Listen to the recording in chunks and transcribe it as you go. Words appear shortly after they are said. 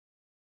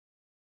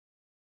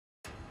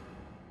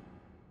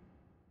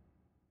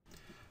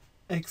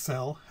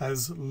Excel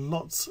has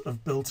lots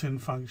of built-in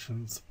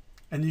functions,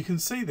 and you can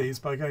see these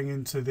by going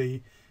into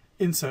the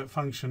insert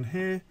function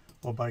here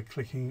or by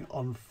clicking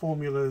on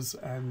formulas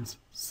and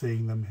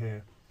seeing them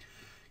here.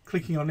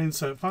 Clicking on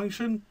insert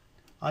function,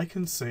 I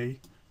can see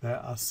there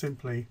are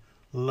simply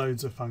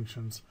loads of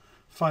functions.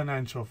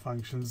 Financial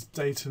functions,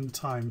 date and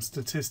time,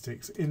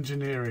 statistics,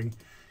 engineering,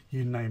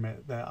 you name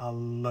it. There are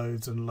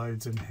loads and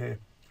loads in here.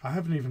 I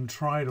haven't even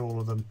tried all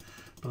of them,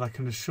 but I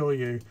can assure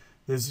you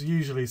there's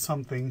usually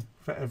something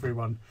for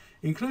everyone,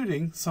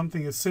 including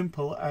something as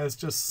simple as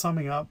just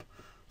summing up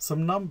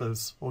some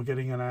numbers or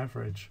getting an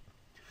average.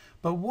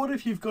 But what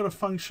if you've got a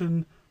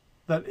function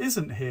that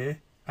isn't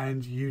here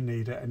and you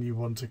need it and you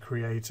want to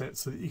create it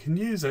so that you can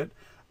use it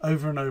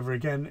over and over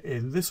again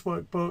in this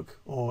workbook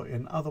or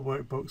in other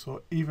workbooks,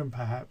 or even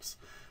perhaps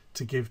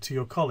to give to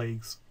your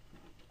colleagues?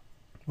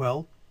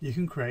 Well, you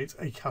can create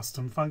a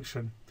custom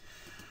function.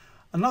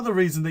 Another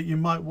reason that you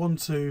might want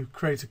to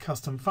create a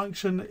custom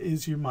function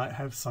is you might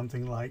have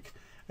something like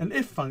an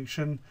if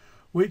function,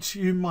 which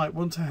you might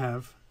want to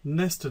have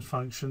nested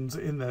functions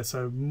in there,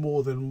 so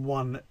more than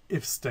one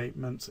if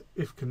statement,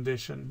 if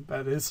condition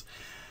that is,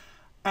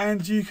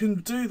 and you can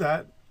do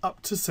that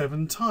up to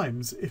 7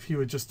 times if you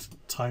were just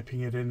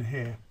typing it in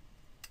here.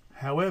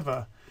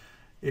 However,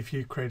 if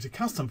you create a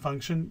custom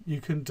function,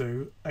 you can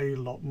do a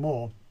lot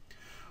more.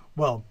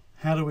 Well,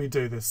 how do we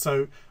do this?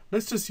 So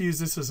let's just use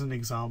this as an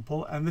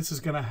example, and this is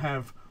going to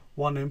have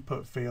one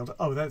input field.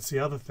 Oh, that's the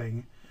other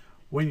thing.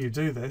 When you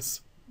do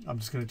this, I'm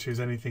just going to choose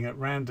anything at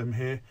random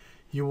here,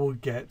 you will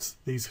get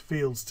these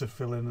fields to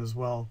fill in as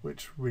well,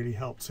 which really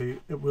helps. So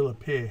it will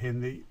appear in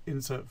the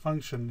insert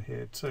function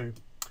here too.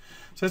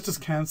 So let's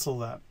just cancel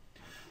that.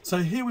 So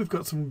here we've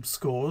got some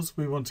scores.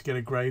 We want to get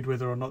a grade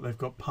whether or not they've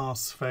got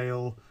pass,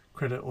 fail,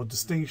 credit or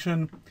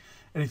distinction.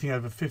 Anything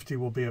over 50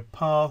 will be a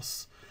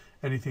pass.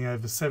 Anything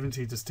over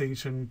 70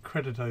 distinction,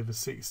 credit over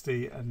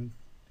 60, and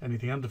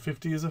anything under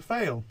 50 is a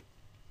fail.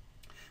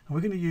 And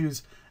we're going to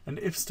use an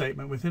if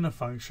statement within a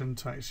function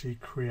to actually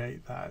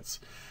create that.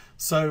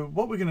 So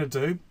what we're going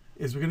to do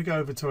is we're going to go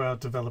over to our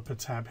developer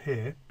tab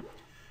here,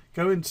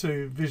 go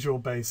into Visual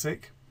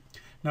Basic.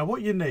 Now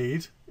what you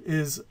need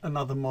is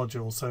another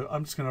module. So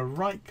I'm just going to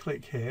right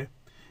click here.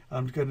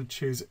 I'm going to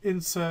choose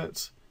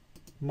Insert,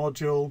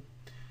 Module,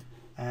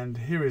 and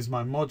here is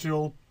my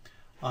module.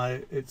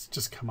 It's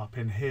just come up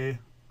in here.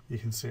 You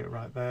can see it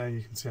right there.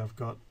 You can see I've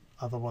got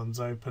other ones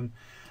open.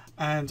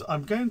 And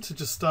I'm going to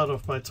just start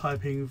off by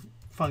typing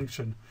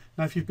function.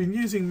 Now, if you've been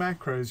using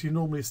macros, you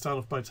normally start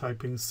off by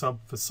typing sub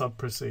for sub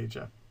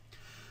procedure.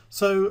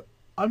 So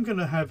I'm going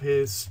to have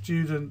here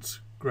student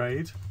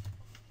grade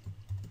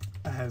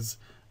as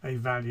a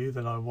value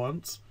that I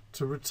want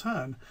to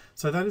return.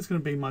 So that is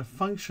going to be my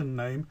function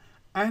name,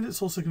 and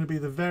it's also going to be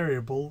the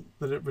variable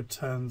that it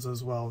returns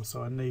as well.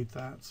 So I need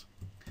that.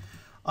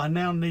 I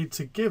now need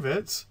to give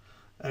it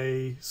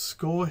a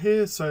score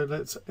here. So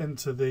let's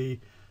enter the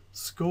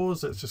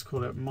scores. Let's just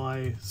call it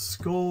my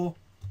score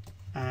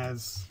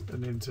as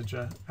an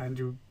integer. And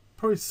you've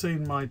probably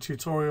seen my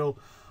tutorial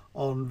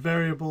on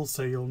variables,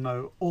 so you'll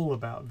know all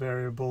about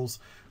variables,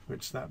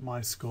 which that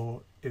my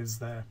score is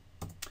there.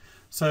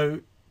 So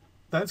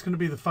that's going to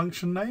be the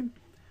function name.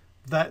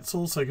 That's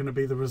also going to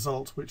be the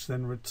result, which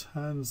then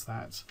returns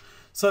that.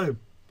 So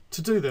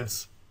to do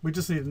this, we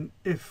just need an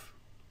if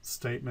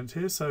statement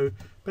here. So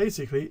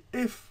basically,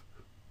 if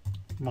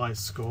my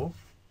score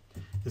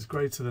is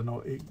greater than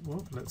or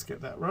equal, let's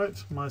get that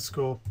right, my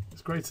score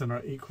is greater than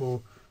or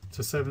equal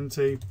to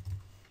 70,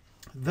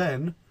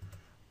 then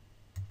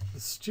the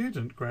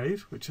student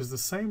grade, which is the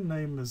same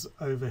name as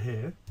over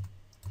here,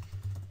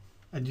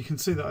 and you can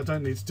see that I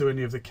don't need to do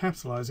any of the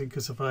capitalizing,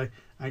 because if I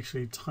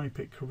actually type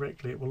it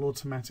correctly, it will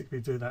automatically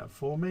do that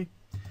for me,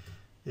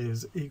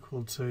 is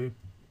equal to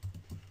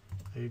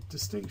a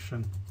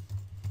distinction.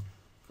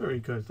 Very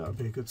good, that would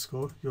be a good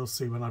score. You'll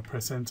see when I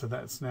press enter,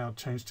 that's now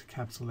changed to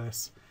capital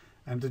S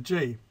and a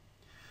G.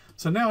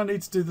 So now I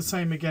need to do the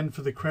same again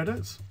for the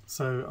credit.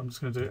 So I'm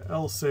just going to do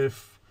else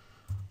if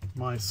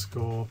my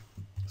score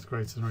is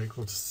greater than or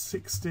equal to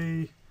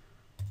 60,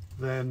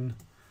 then,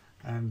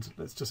 and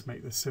let's just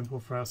make this simple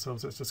for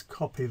ourselves. Let's just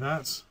copy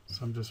that. So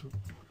I'm just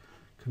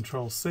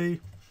Control C,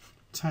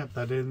 tab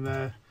that in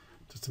there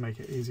just to make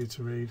it easier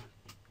to read.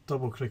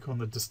 Double click on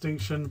the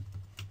distinction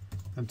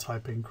and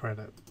type in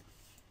credit.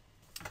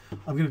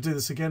 I'm going to do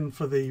this again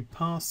for the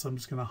pass. So I'm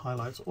just going to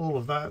highlight all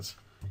of that.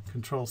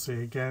 Control C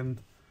again,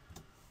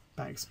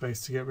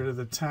 backspace to get rid of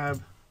the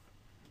tab,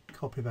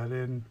 copy that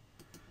in,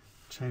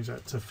 change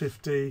that to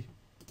 50,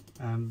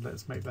 and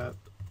let's make that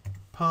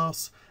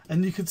pass.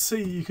 And you could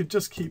see, you could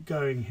just keep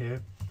going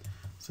here.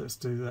 So let's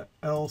do the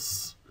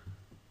else,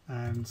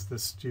 and the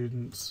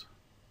student's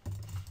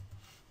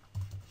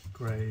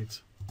grade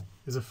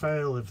is a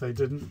fail if they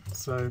didn't.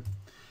 So,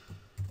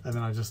 and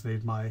then I just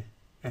need my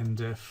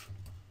end if.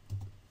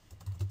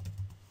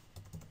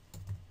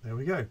 There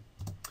we go.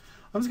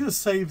 I'm just going to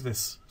save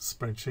this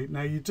spreadsheet.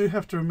 Now you do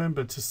have to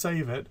remember to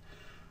save it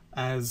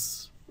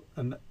as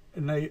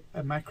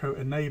a macro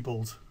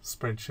enabled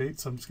spreadsheet.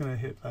 So I'm just going to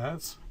hit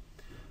that.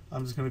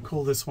 I'm just going to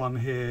call this one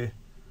here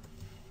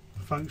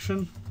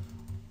function.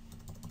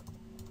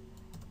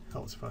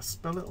 Helps if I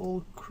spell it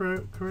all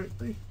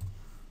correctly.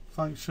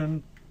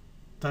 Function.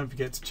 Don't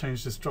forget to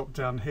change this drop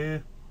down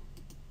here.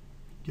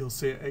 You'll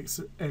see it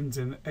ends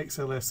in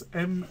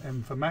XLSM,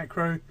 M for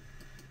macro.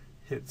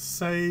 Hit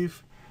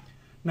save.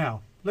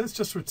 Now, let's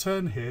just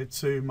return here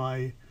to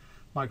my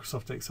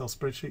Microsoft Excel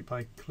spreadsheet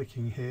by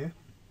clicking here.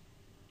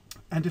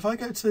 And if I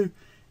go to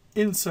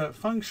Insert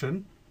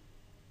Function,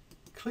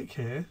 click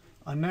here,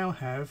 I now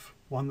have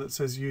one that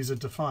says User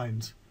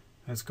Defined.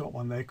 And it's got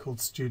one there called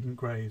Student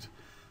Grade.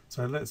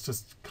 So let's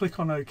just click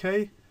on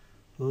OK.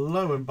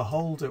 Lo and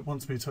behold, it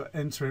wants me to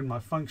enter in my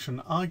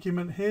function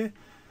argument here.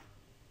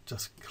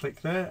 Just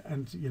click there,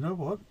 and you know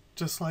what?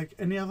 Just like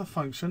any other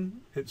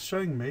function, it's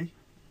showing me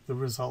the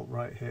result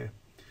right here.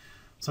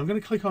 So I'm going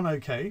to click on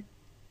OK.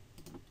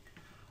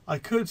 I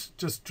could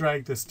just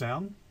drag this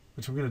down,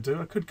 which I'm going to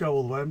do. I could go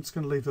all the way. I'm just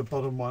going to leave the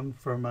bottom one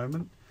for a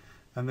moment.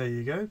 And there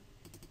you go.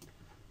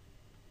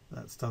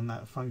 That's done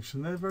that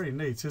function there. Very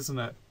neat, isn't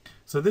it?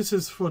 So this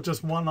is for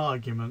just one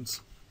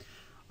argument.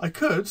 I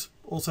could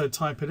also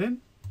type it in,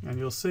 and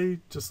you'll see,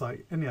 just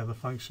like any other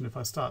function, if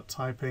I start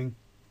typing,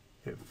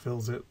 it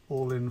fills it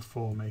all in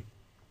for me.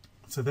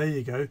 So there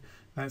you go.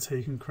 That's how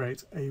you can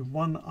create a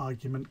one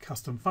argument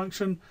custom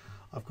function.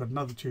 I've got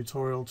another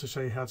tutorial to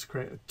show you how to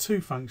create a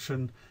two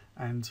function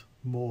and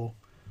more.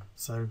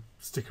 So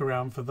stick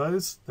around for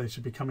those. They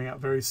should be coming out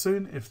very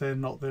soon if they're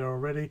not there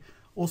already.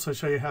 Also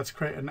show you how to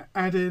create an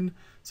add-in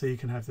so you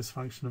can have this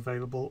function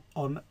available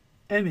on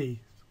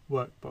any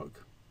workbook.